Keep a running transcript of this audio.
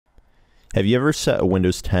Have you ever set a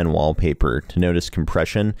Windows 10 wallpaper to notice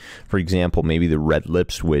compression? For example, maybe the red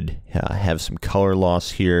lips would have some color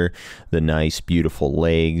loss here, the nice beautiful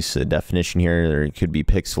legs, the definition here, there could be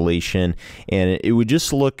pixelation, and it would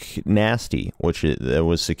just look nasty, which that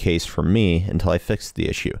was the case for me until I fixed the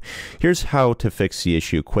issue. Here's how to fix the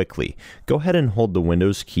issue quickly. Go ahead and hold the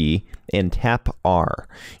Windows key and tap R.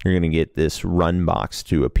 You're going to get this run box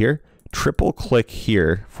to appear. Triple click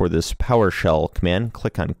here for this PowerShell command.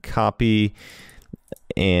 Click on copy,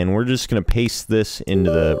 and we're just going to paste this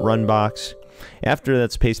into the run box. After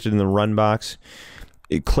that's pasted in the run box,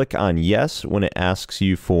 click on yes when it asks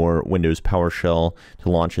you for Windows PowerShell to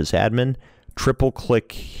launch as admin. Triple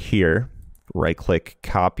click here, right click,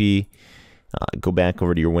 copy, go back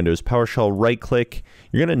over to your Windows PowerShell, right click.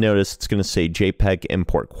 You're going to notice it's going to say JPEG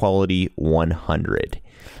import quality 100.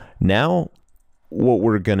 Now what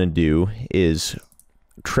we're going to do is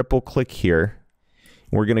triple click here.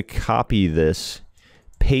 We're going to copy this,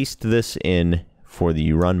 paste this in for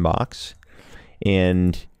the run box,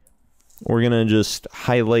 and we're going to just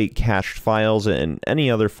highlight cached files and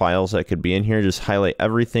any other files that could be in here. Just highlight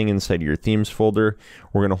everything inside your themes folder.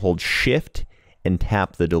 We're going to hold shift and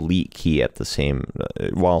tap the delete key at the same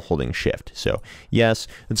while holding shift. So yes,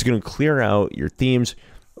 it's going to clear out your themes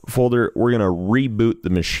folder. We're going to reboot the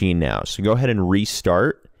machine now. So go ahead and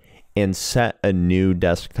restart and set a new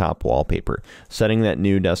desktop wallpaper. Setting that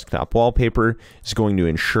new desktop wallpaper is going to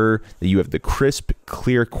ensure that you have the crisp,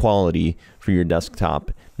 clear quality for your desktop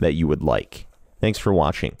that you would like. Thanks for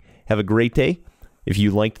watching. Have a great day. If you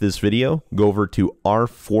liked this video, go over to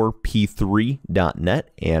r4p3.net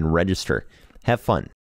and register. Have fun.